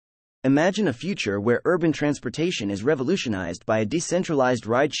Imagine a future where urban transportation is revolutionized by a decentralized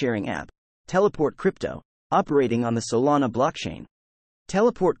ride-sharing app, Teleport Crypto, operating on the Solana blockchain.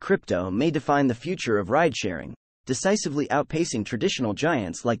 Teleport Crypto may define the future of ride-sharing, decisively outpacing traditional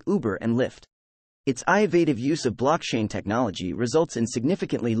giants like Uber and Lyft. Its iovative use of blockchain technology results in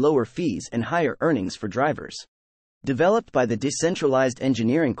significantly lower fees and higher earnings for drivers. Developed by the Decentralized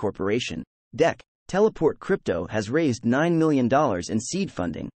Engineering Corporation, DEC, Teleport Crypto has raised $9 million in seed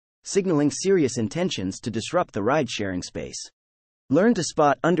funding, signaling serious intentions to disrupt the ride-sharing space. Learn to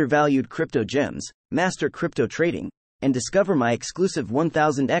spot undervalued crypto gems, master crypto trading, and discover my exclusive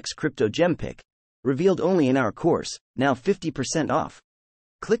 1000x crypto gem pick, revealed only in our course, now 50% off.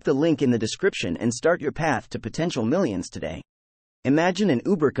 Click the link in the description and start your path to potential millions today. Imagine an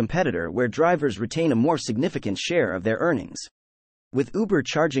Uber competitor where drivers retain a more significant share of their earnings. With Uber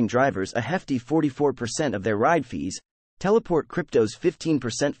charging drivers a hefty 44% of their ride fees, Teleport Crypto's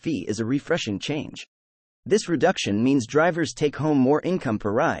 15% fee is a refreshing change. This reduction means drivers take home more income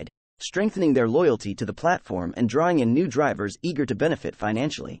per ride, strengthening their loyalty to the platform and drawing in new drivers eager to benefit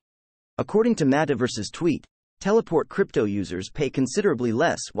financially. According to Metaverse's tweet, Teleport Crypto users pay considerably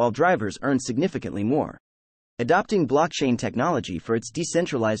less while drivers earn significantly more. Adopting blockchain technology for its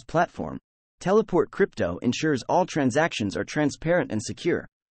decentralized platform, Teleport Crypto ensures all transactions are transparent and secure,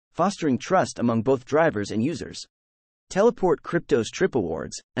 fostering trust among both drivers and users. Teleport Crypto's Trip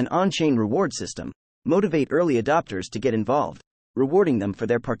Awards, an on-chain reward system, motivate early adopters to get involved, rewarding them for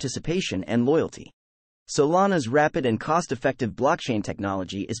their participation and loyalty. Solana's rapid and cost-effective blockchain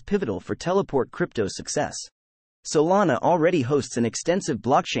technology is pivotal for Teleport Crypto's success. Solana already hosts an extensive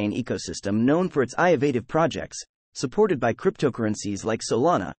blockchain ecosystem known for its iovative projects, supported by cryptocurrencies like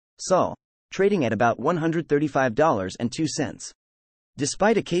Solana, SOL, trading at about $135.02.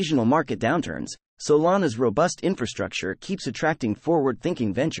 Despite occasional market downturns, Solana's robust infrastructure keeps attracting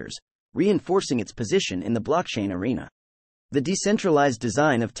forward-thinking ventures, reinforcing its position in the blockchain arena. The decentralized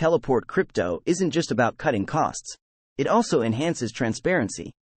design of Teleport Crypto isn't just about cutting costs. It also enhances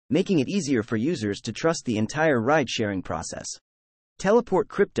transparency, making it easier for users to trust the entire ride-sharing process. Teleport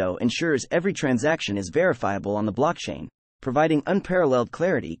Crypto ensures every transaction is verifiable on the blockchain, providing unparalleled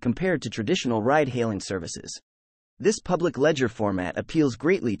clarity compared to traditional ride-hailing services. This public ledger format appeals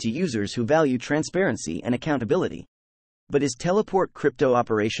greatly to users who value transparency and accountability. But is Teleport Crypto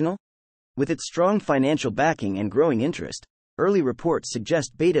operational? With its strong financial backing and growing interest, early reports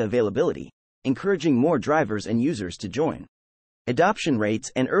suggest beta availability, encouraging more drivers and users to join. Adoption rates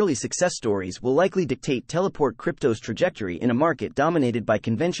and early success stories will likely dictate Teleport Crypto's trajectory in a market dominated by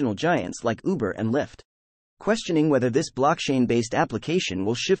conventional giants like Uber and Lyft. Questioning whether this blockchain-based application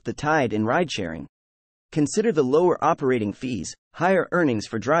will shift the tide in ride-sharing. Consider the lower operating fees, higher earnings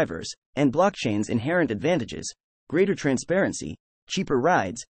for drivers, and blockchain's inherent advantages: greater transparency, cheaper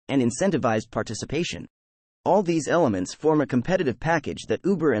rides, and incentivized participation. All these elements form a competitive package that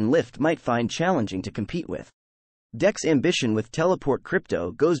Uber and Lyft might find challenging to compete with. DEC's ambition with Teleport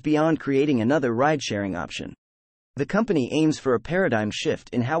Crypto goes beyond creating another ride-sharing option. The company aims for a paradigm shift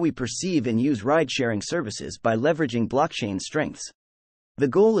in how we perceive and use ride-sharing services by leveraging blockchain strengths. The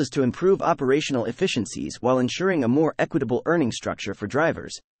goal is to improve operational efficiencies while ensuring a more equitable earning structure for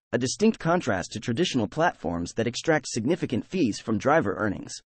drivers, a distinct contrast to traditional platforms that extract significant fees from driver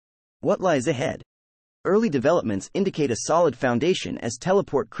earnings. What lies ahead? Early developments indicate a solid foundation as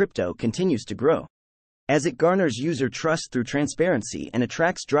Teleport Crypto continues to grow. As it garners user trust through transparency and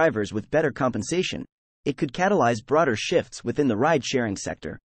attracts drivers with better compensation, it could catalyze broader shifts within the ride-sharing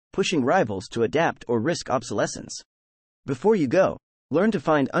sector, pushing rivals to adapt or risk obsolescence. Before you go, learn to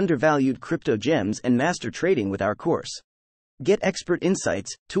find undervalued crypto gems and master trading with our course. Get expert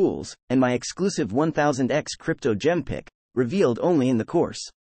insights, tools, and my exclusive 1000x crypto gem pick, revealed only in the course.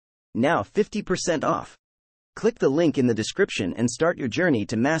 Now 50% off. Click the link in the description and start your journey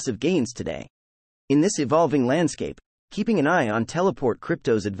to massive gains today. In this evolving landscape, keeping an eye on Teleport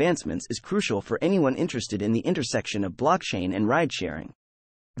Crypto's advancements is crucial for anyone interested in the intersection of blockchain and ride-sharing.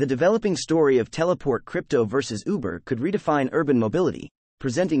 The developing story of Teleport Crypto versus Uber could redefine urban mobility,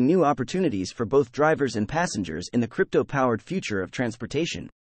 presenting new opportunities for both drivers and passengers in the crypto-powered future of transportation.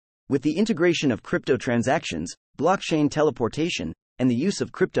 With the integration of crypto transactions, blockchain teleportation, and the use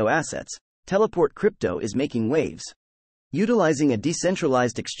of crypto assets, Teleport Crypto is making waves. Utilizing a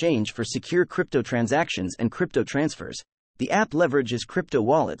decentralized exchange for secure crypto transactions and crypto transfers, the app leverages crypto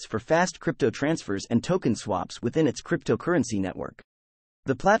wallets for fast crypto transfers and token swaps within its cryptocurrency network.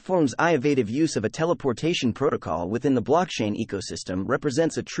 The platform's iovative use of a teleportation protocol within the blockchain ecosystem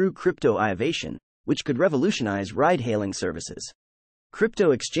represents a true crypto iovation, which could revolutionize ride-hailing services.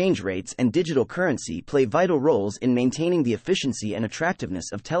 Crypto exchange rates and digital currency play vital roles in maintaining the efficiency and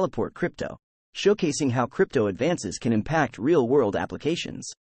attractiveness of teleport crypto, showcasing how crypto advances can impact real-world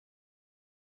applications.